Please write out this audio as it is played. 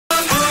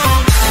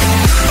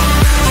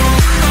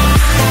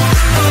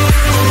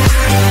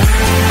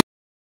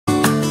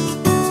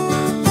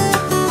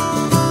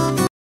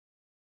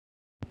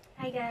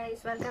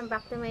guys! Welcome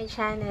back to my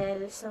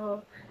channel.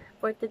 So,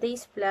 for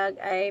today's vlog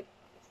ay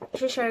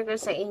share ko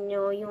sa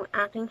inyo yung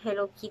aking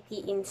Hello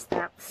Kitty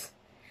Instax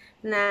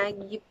na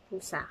gift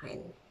po sa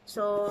akin.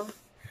 So,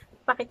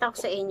 pakita ko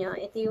sa inyo,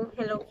 ito yung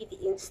Hello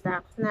Kitty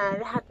Instax na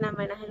lahat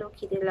naman ng Hello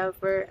Kitty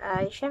lover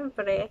ay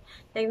syempre,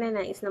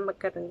 nagnanais na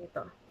magkaroon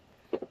nito.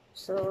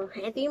 So,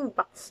 ito yung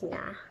box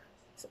niya.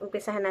 So,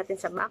 umpisahan natin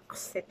sa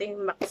box. Ito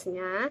yung box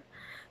niya.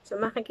 So,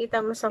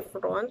 makikita mo sa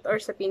front or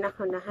sa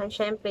pinakahunahan,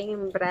 syempre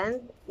yung brand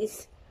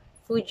is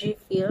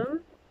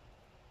Fujifilm.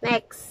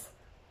 Next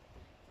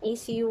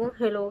is yung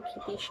Hello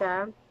Kitty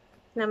siya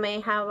na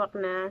may hawak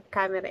na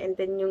camera, and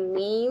then yung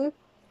name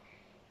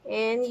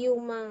and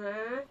yung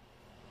mga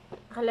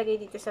nakalagay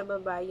dito sa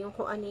baba, yung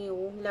kung ano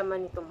yung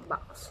laman nitong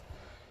box.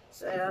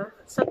 So,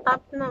 sa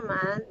top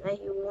naman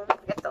ay yung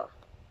ito.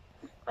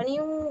 Ano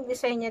yung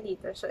design niya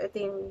dito? So, ito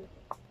yung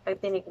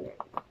pagtinig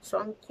niya. So,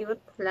 ang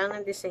cute lang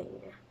ang design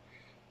niya.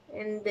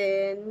 And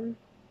then,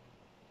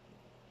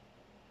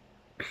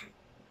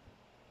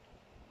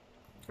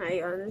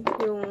 ayun,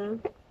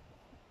 yung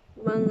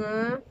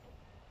mga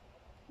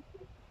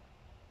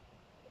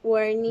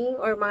warning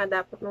or mga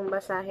dapat mong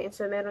basahin.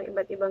 So, merong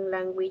iba't ibang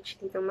language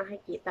dito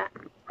makikita.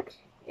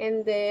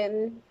 And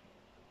then,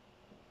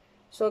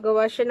 so,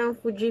 gawa siya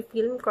ng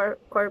Fujifilm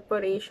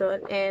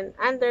Corporation and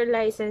under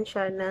license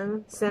siya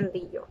ng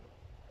Sanrio.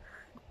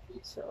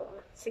 So,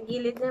 sa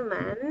gilid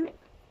naman,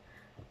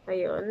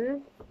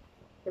 ayun,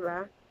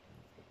 diba?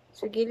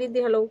 So, gilid ni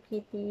Hello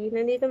Kitty,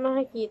 nandito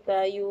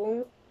makikita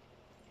yung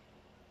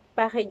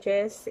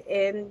packages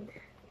and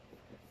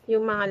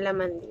yung mga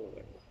laman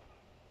din.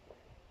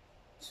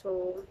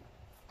 So,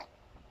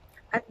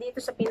 at dito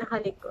sa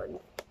pinakalikod,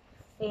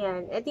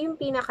 ayan, ito yung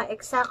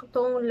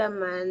pinaka-eksaktong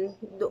laman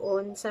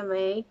doon sa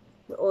may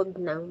loob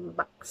ng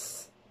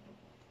box.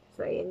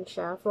 So, ayan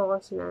siya.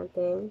 Focus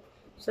natin.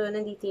 So,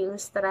 nandito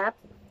yung strap,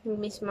 yung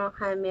mismo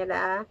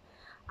camera,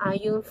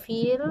 yung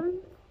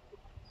film,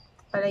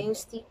 para yung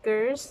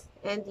stickers,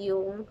 and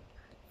yung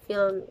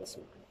film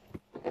mismo.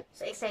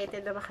 So,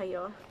 excited na ba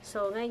kayo?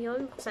 So,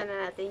 ngayon, buksan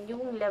na natin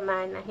yung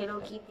laman na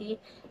Hello Kitty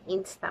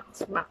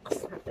Instax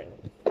box natin.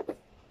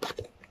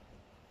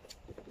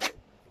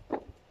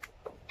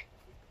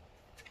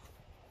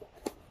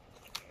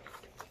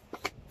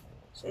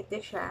 So, ito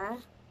siya.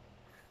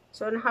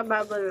 So,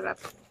 naka-bubble wrap.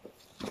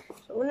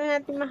 So, una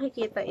natin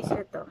makikita is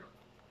ito.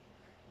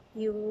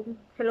 Yung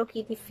Hello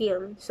Kitty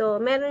film. So,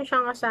 meron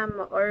siyang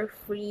kasama or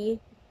free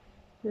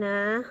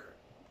na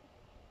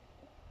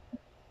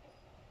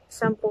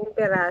 10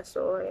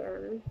 piraso.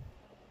 Ayan.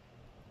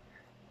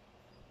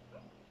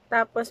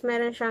 Tapos,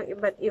 meron siyang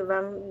iba't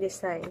ibang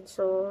design.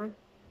 So,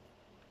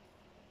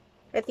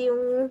 ito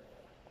yung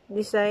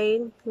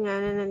design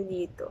nga na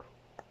nandito.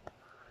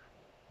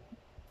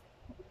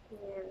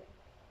 Ayan.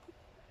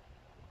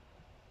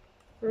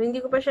 So, hindi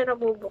ko pa siya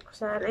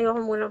nabubuksan.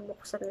 Ayoko muna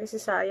buksan kasi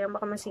sayang,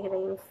 baka masira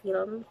yung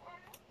film.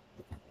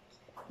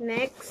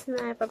 Next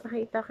na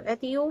ipapakita ko,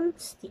 ito yung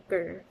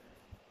sticker.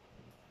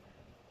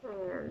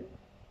 Ayan.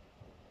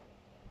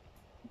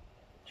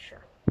 Siya.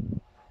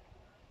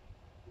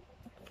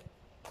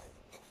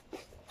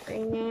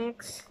 Okay,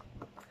 next.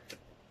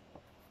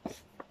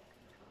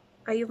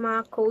 Ay, yung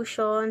mga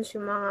cautions,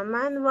 yung mga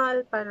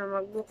manual para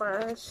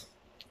magbukas.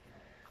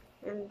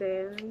 And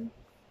then,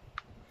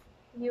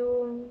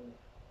 yung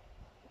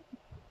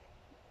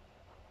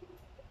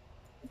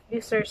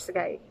user's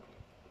guide.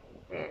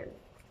 Ayan.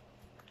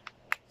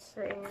 So,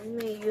 ayan,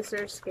 may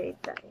user's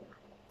guide tayo.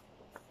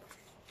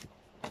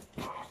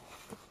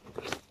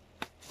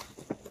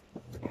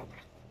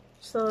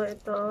 So,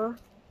 ito,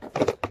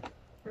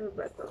 ano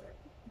ba ito?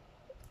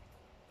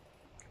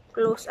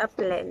 Close-up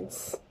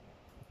lens.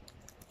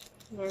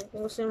 Ayan,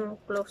 kung gusto mo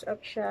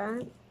close-up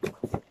siya.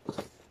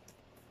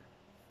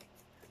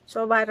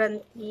 So,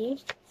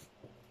 warranty.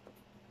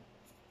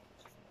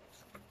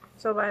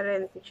 So,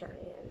 warranty siya.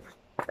 Ayan.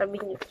 Sabi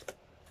niyo.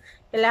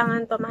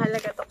 Kailangan to,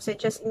 mahalaga to kasi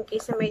just in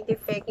case na may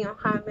defect yung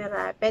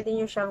camera, pwede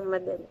nyo siyang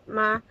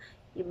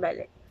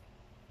maibalik.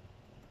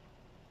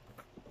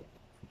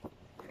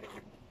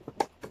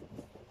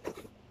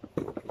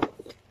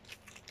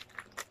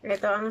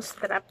 Ito ang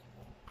strap.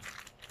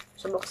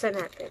 So, buksan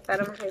natin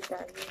para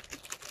makita nyo.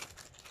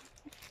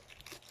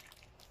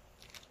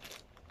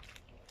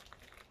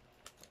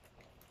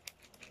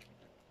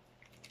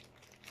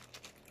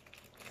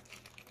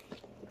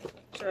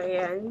 So,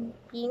 ayan.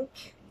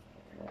 Pink.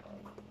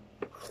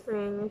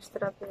 Ayan yung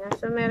strap niya.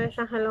 So, meron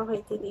siyang Hello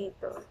Kitty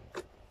dito.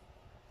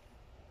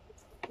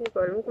 Hindi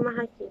ko alam kung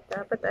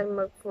makakita. Ba't ay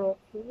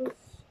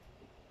mag-focus?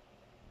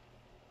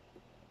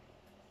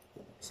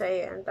 So,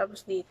 ayan.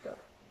 Tapos dito.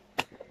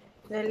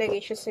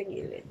 Nalagay siya sa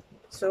gilid.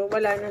 So,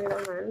 wala na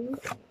naman.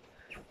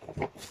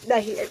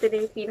 Dahil ito na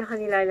yung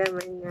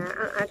pinaka-nilalaman niya.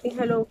 Ang ating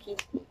Hello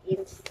Kitty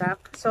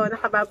Instax. So,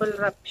 naka-bubble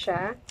wrap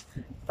siya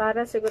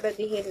para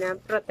siguradihin na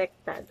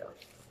protektado.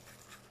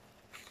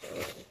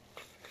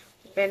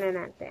 Open na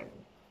natin.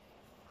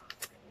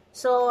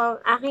 So, ang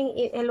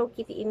aking Hello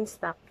Kitty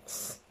Instax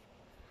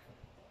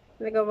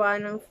nagawa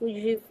ng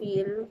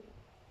Fujifilm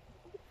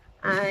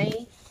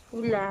ay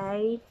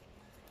kulay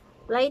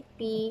light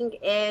pink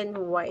and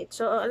white.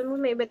 So, alam mo,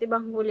 may iba't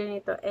ibang kulay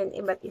nito and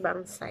iba't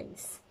ibang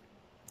size.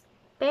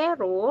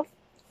 Pero,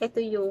 ito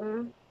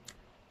yung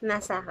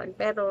nasa akin.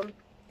 Pero,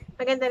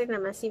 maganda rin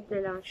naman. Simple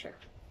lang siya.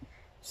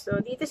 So,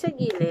 dito sa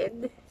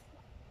gilid,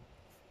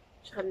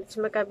 sa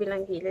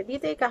magkabilang gilid,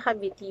 dito ay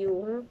kakabit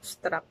yung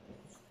strap.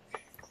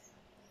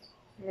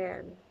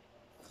 Ayan.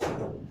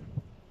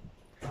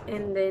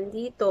 And then,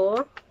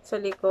 dito, sa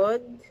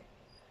likod,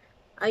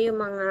 ay yung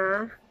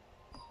mga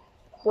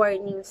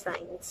warning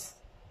signs.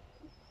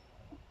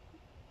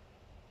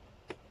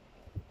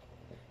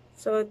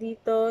 So,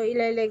 dito,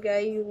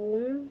 ilalagay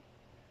yung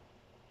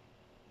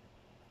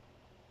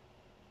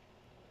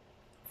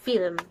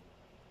film.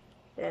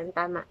 Ayan,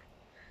 tama.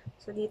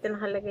 So, dito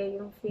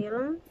nakalagay yung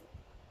film.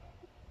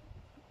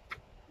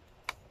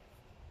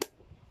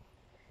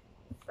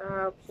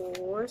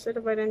 Tapos, ano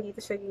ba nandito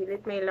sa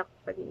gilid? May lock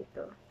pa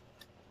dito.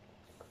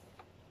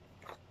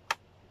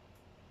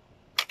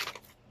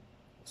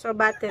 So,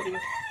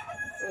 battery.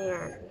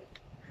 Ayan.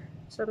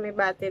 So, may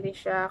battery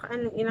siya.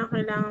 Ilang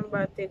kailangan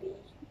battery?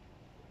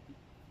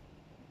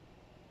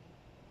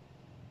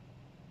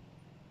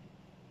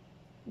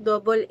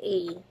 Double A.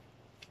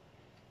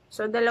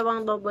 So,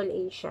 dalawang double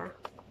A siya.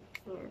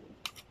 Ayan.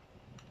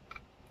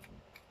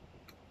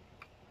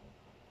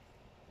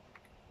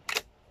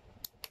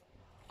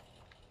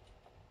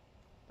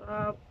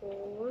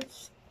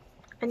 Tapos,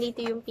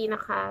 andito yung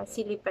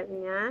pinaka-silipan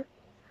niya.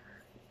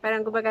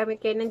 Parang gumagamit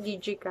kayo ng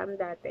digicam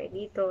dati.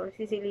 Dito,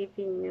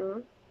 sisilipin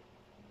nyo.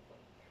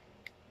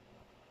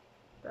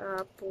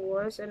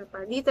 Tapos, ano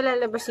pa? Dito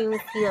lalabas yung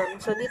film.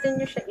 So, dito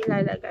nyo siya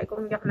ilalagay.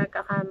 Kung hindi ako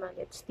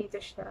nagkakamali, dito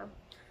siya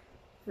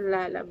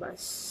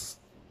lalabas.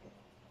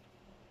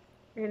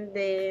 And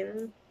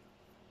then,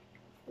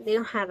 ito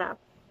yung harap.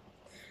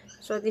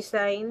 So,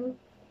 design.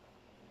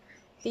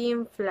 Ito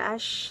yung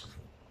flash.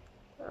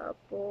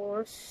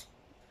 Tapos,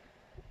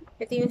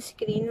 ito yung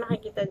screen.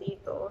 Makikita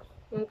dito.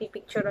 Yung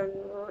pipicturean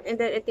mo. And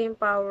then, ito yung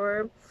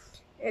power.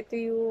 Ito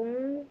yung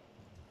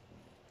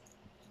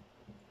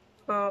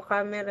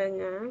camera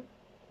niya.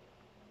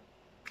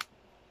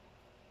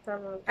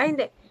 Tama. Ay,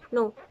 hindi.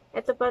 No.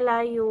 Ito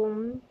pala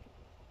yung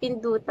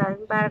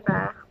pindutan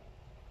para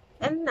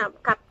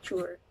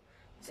capture.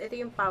 So, ito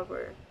yung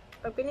power.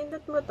 Pag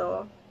pinindot mo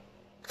to,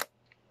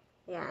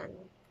 yan.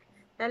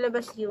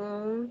 Lalabas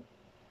yung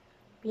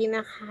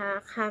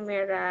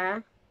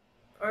pinaka-camera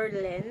or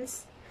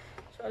lens.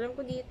 So, alam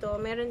ko dito,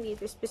 meron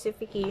dito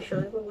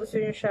specification. Kung gusto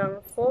nyo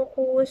siyang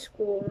focus,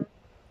 kung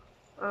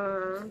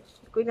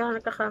hindi ako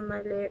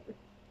nagkakamali,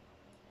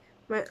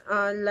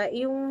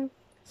 yung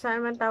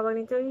saan man tawag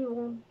nito,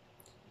 yung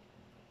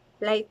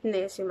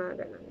lightness, yung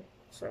mga ganun.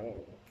 So,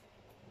 ayan.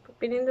 Pag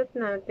pinindot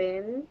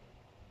natin,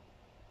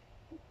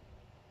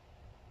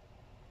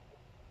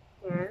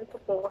 yan,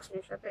 focus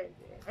nyo siya,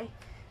 pwede. Ay,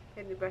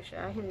 pwede ba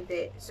siya?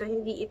 Hindi. So,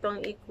 hindi ito ang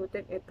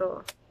ikutin,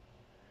 ito.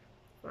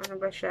 Ano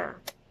ba siya?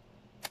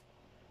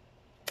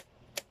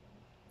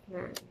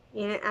 Yan.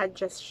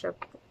 I-adjust siya.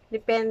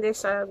 Depende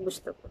sa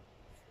gusto ko.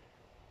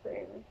 So,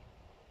 yan.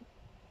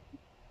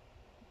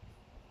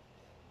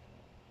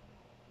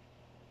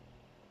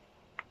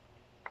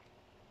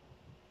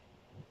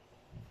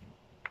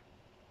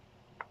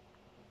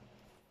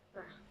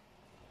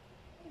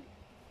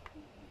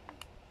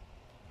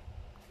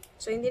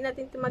 So, hindi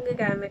natin ito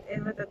magagamit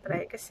and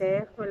matatry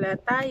kasi wala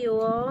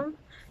tayong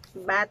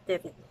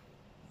battery.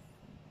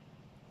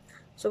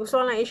 So, gusto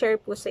ko lang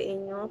i-share po sa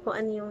inyo kung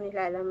ano yung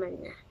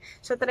nilalaman niya.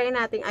 So, try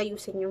natin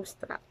ayusin yung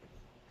strap.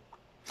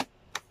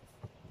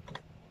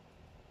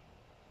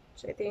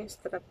 So, ito yung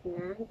strap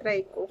niya.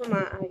 Try ko kung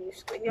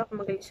maayos ko. Hindi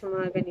ako magaling sa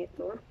mga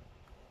ganito.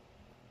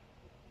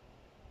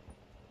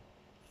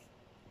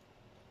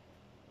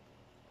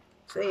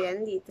 So,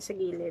 ayan, dito sa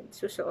gilid.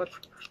 Susuot.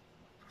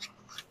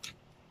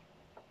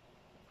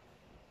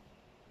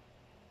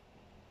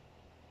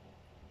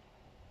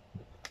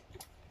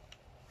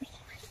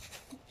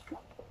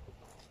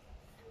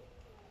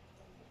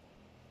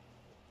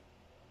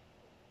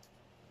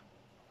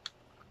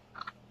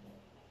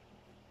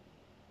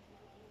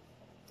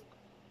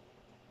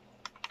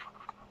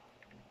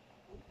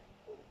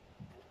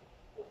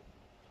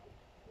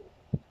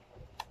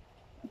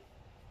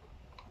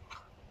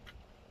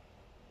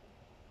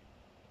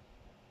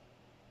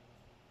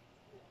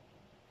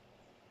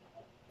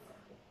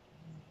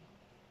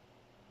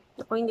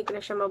 Ako, hindi ko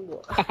na siya mabuo.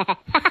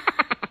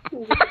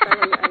 Hindi ko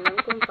talaga alam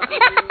kung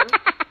paano.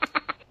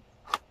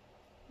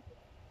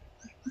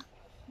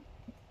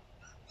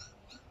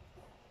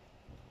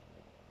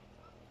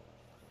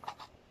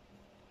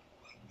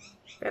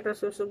 Pero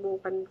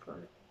susubukan ko.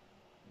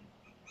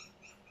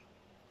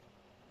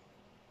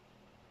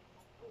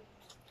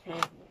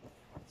 Okay.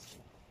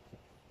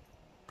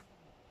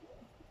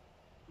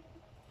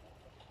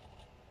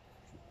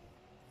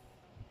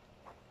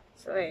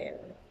 So,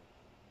 ayan.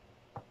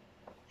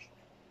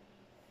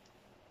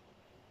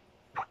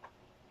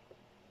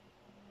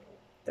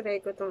 Try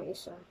ko tong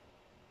isa.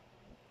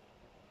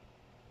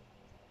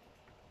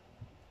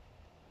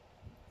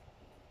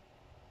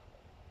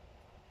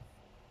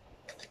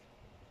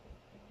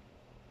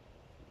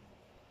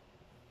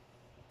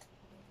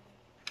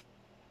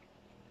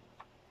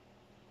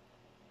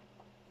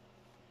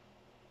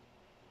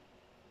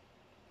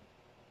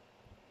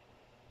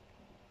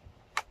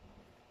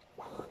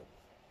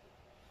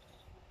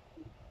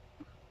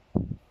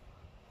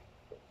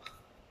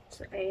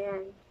 So,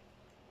 ayan.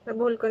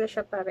 Nabuhol ko na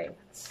siya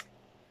parehas.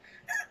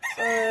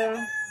 So,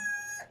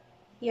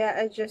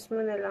 i-adjust mo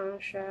na lang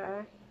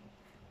siya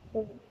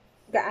kung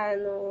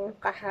gaano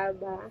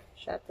kahaba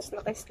siya. Tapos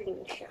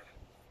naka-sling siya.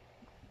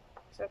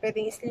 So,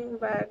 pwedeng sling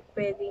bag,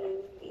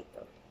 pwedeng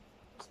dito.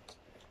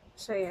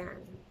 So,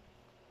 yan.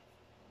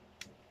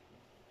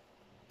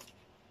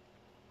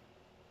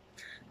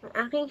 Ang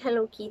aking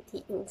Hello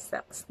Kitty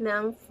Instax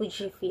ng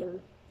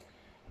Fujifilm.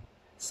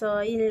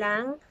 So, yun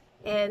lang.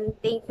 And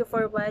thank you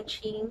for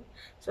watching.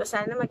 So,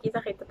 sana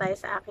makita-kita tayo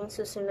sa aking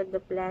susunod na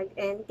vlog.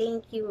 And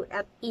thank you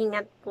at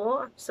ingat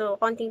po. So,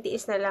 konting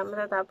tiis na lang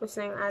matatapos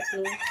na yung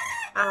ating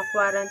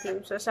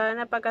quarantine. So,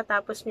 sana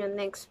pagkatapos nyo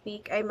next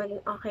week ay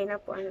maging okay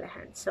na po ang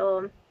lahat.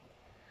 So,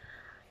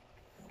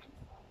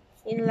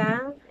 yun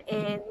lang.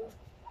 And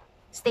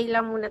stay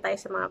lang muna tayo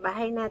sa mga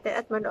bahay natin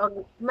at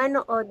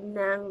manood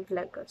ng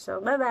vlog ko.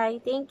 So, bye-bye.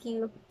 Thank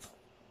you.